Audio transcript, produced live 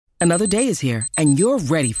Another day is here, and you're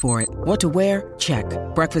ready for it. What to wear? Check.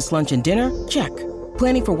 Breakfast, lunch, and dinner? Check.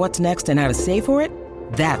 Planning for what's next and how to save for it?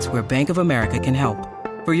 That's where Bank of America can help.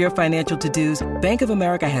 For your financial to-dos, Bank of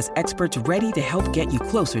America has experts ready to help get you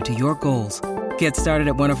closer to your goals. Get started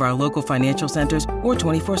at one of our local financial centers or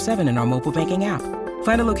 24/7 in our mobile banking app.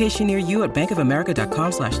 Find a location near you at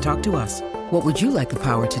bankofamerica.com/talktous. What would you like the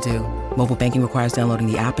power to do? Mobile banking requires downloading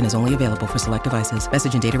the app and is only available for select devices.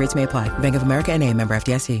 Message and data rates may apply. Bank of America N.A., member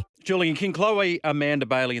FDIC. Julian King, Chloe, Amanda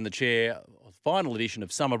Bailey in the chair. Final edition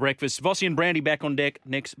of Summer Breakfast. Vossi and Brandy back on deck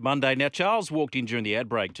next Monday. Now, Charles walked in during the ad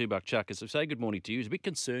break, $2 chuckers. So say good morning to you. He's a bit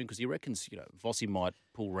concerned because he reckons, Vossi might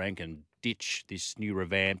pull rank and ditch this new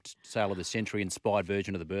revamped Sale of the Century inspired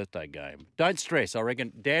version of the birthday game. Don't stress. I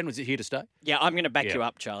reckon Dan was here to stay. Yeah, I'm going to back you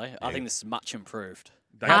up, Charlie. I think this is much improved.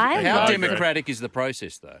 How democratic is the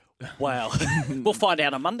process, though? Well, we'll find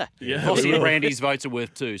out on Monday. Yeah. Vossi and Brandy's votes are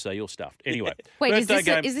worth 2, so you're stuffed. Anyway. Wait, is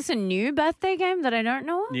this a new birthday game that I don't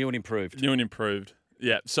know of? New and improved. New and improved.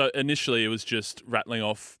 Yeah. So initially it was just rattling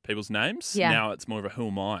off people's names. Yeah. Now it's more of a who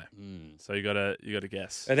am I? So you gotta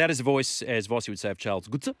guess. That is a voice, as Vossi would say, of Charles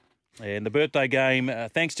Goodser. And the birthday game,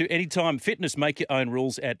 thanks to Anytime Fitness. Make your own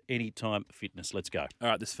rules at Anytime Fitness. Let's go. All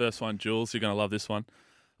right, this first one, Jules, you're gonna love this one.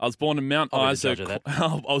 I was born in Mount Isa,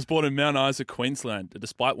 Queensland.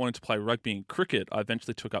 Despite wanting to play rugby and cricket, I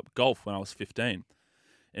eventually took up golf when I was 15.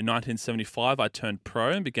 In 1975, I turned pro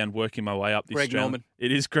and began working my way up the Greg Norman.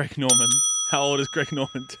 It is Greg Norman. How old is Greg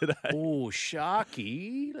Norman today? Oh,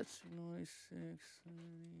 Sharky. That's nice.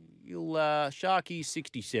 Sharky,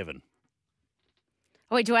 67.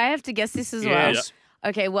 Wait, do I have to guess this as well?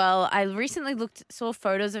 Okay, well, I recently saw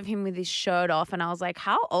photos of him with his shirt off, and I was like,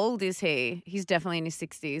 how old is he? He's definitely in his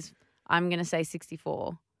 60s. I'm going to say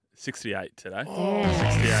 64. 68 today.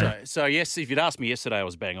 Oh. So, yes, if you'd asked me yesterday, I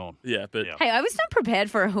was bang on. Yeah, but Hey, I was not prepared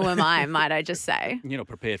for a who am I, might I just say. You're not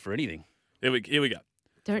prepared for anything. Here we go.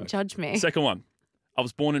 Don't judge me. Second one. I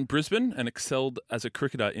was born in Brisbane and excelled as a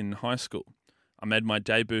cricketer in high school. I made my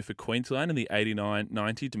debut for Queensland in the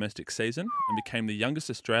 89-90 domestic season and became the youngest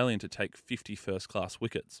Australian to take 50 first-class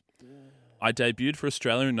wickets. I debuted for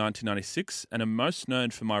Australia in 1996 and am most known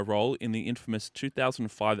for my role in the infamous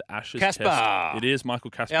 2005 Ashes Casper. Test. It is Michael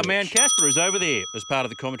Casper. Our man Casper is over there as part of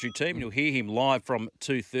the commentary team, and you'll hear him live from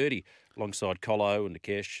 2:30 alongside Colo and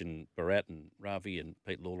Nikesh and Barat and Ravi and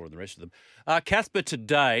Pete Lawler and the rest of them. Casper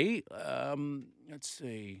today, let's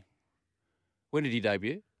see, when did he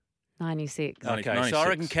debut? 96. Okay, 96. so I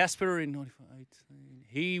reckon Casper in 95, 18,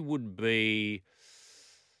 he would be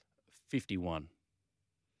 51.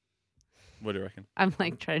 What do you reckon? I'm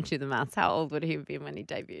like trying to do the maths. How old would he have been when he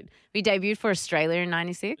debuted? He debuted for Australia in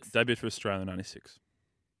 96? Debuted for Australia in 96.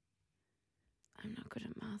 I'm not good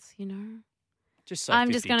at maths, you know. Just say I'm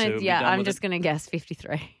 52 just going and to, be yeah, done I'm with just it. going to guess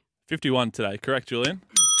 53. 51 today. Correct, Julian?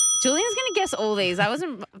 Julian's going to guess all these. I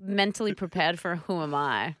wasn't mentally prepared for a who am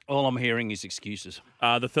I. All I'm hearing is excuses.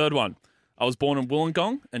 The third one. I was born in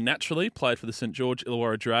Wollongong and naturally played for the St George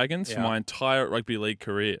Illawarra Dragons for my entire rugby league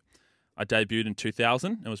career. I debuted in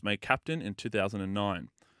 2000 and was made captain in 2009.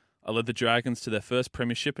 I led the Dragons to their first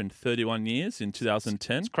premiership in 31 years in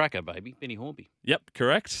 2010. It's Cracker, baby. Benny Hornby. Yep,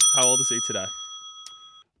 correct. How old is he today?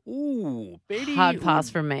 Ooh, Benny. Hard pass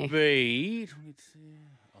would from me. Be,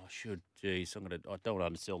 I should. Geez, I don't want to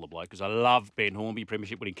undersell the bloke because I love Ben Hornby,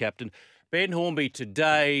 premiership winning captain. Ben Hornby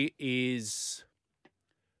today is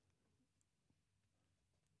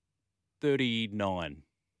 39.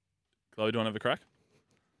 Chloe, do you want to have a crack?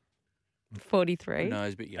 43. No,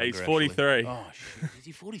 he's a bit younger. He's 43. Actually. Oh, shit. Is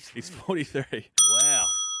he 43? He's 43. Wow.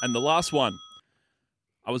 And the last one.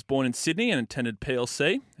 I was born in Sydney and attended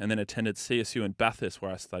PLC and then attended CSU in Bathurst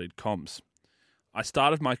where I studied comms. I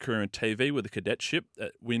started my career in TV with a cadetship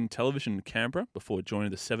at Win Television in Canberra before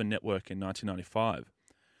joining the Seven Network in 1995.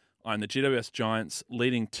 I'm the GWS Giants'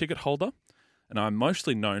 leading ticket holder, and I'm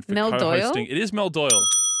mostly known for Mel co-hosting. Doyle? It is Mel Doyle.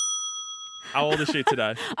 How old is she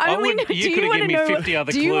today? You could have given me 50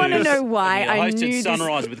 other clues. Do you want to know why I I hosted knew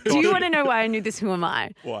Sunrise this? with Do you Cosby. want to know why I knew this? Who am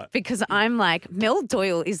I? What? Because I'm like, Mel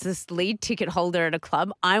Doyle is this lead ticket holder at a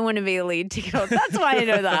club. I want to be a lead ticket holder. That's why I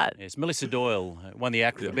know that. Yes, Melissa Doyle won the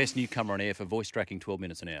ACRA for Best Newcomer on Air for voice tracking 12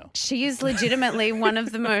 minutes an hour. She is legitimately one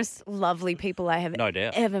of the most lovely people I have No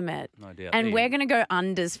doubt. ever met. No doubt. And There we're you going to go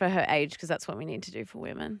unders for her age because that's what we need to do for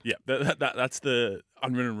women. Yeah, that's the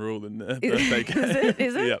unwritten rule in the birthday game.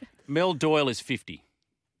 Is it? Yep. Mel Doyle is 50.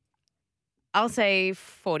 I'll say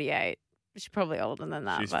 48. She's probably older than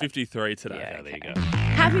that. She's but 53 today. Yeah, There you okay. go.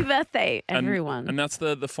 Happy birthday, And- everyone. And that's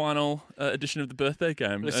the final edition of the birthday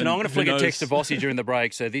game. Listen, And I'm going to who flick a knows- text to Vossi during the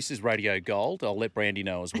break. So this is Radio Gold. I'll let Brandy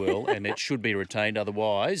know as well, and it should be retained.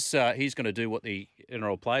 Otherwise, he's going to do what the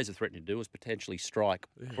NRL players are threatening to do is potentially strike,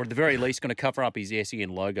 or at the very least, going to cover up his SEN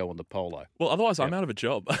logo on the polo. Well, otherwise, I'm out of a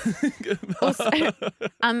job.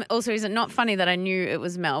 Also, is it not funny that I knew it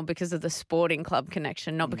was Mel because of the sporting club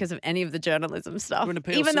connection, not because of any of the journalism stuff, You're in a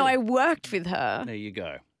PLC. even though I worked with her? There you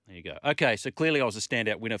go. There you go. Okay, so clearly I was a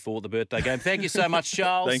standout winner for the birthday game. Thank you so much,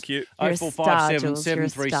 Charles. Thank you. You're a star, 0457 Jules. You're a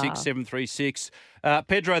 736 star. 736.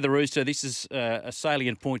 Pedro the Rooster, this is a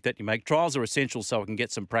salient point that you make. Trials are essential so I can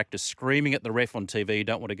get some practice. Screaming at the ref on TV, you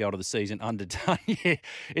don't want to go to the season underdone. Yeah,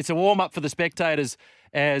 it's a warm-up for the spectators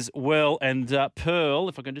as well. And Pearl,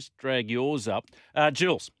 if I can just drag yours up.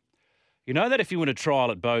 Jules, you know that if you win a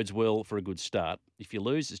trial, it bodes well for a good start. If you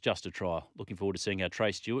lose, it's just a trial. Looking forward to seeing how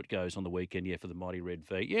Trey Stewart goes on the weekend, for the mighty Red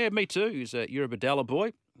V. Yeah, me too. You're a Badalla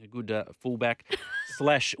boy, a good fullback /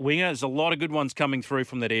 winger. There's a lot of good ones coming through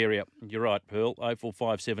from that area. You're right, Pearl.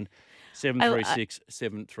 0457 736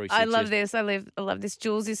 736. I love this. I love this.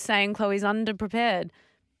 Jules is saying Chloe's underprepared.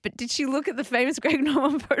 But did she look at the famous Greg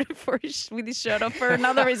Norman photo with his shirt off for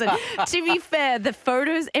another reason? To be fair, the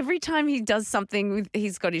photos, every time he does something,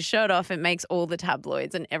 he's got his shirt off, it makes all the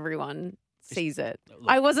tabloids and everyone sees it.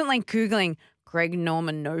 I wasn't like Googling Greg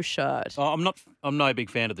Norman no shirt. Oh, I'm no big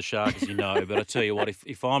fan of the Shark, as you know, but I tell you what,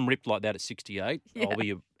 if I'm ripped like that at 68, I'll be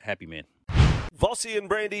a happy man. Vossi and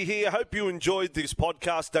Brandy here. Hope you enjoyed this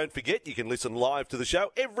podcast. Don't forget, you can listen live to the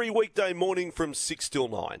show every weekday morning from 6 till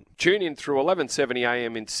 9. Tune in through 11:70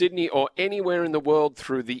 a.m. in Sydney or anywhere in the world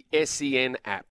through the SEN app.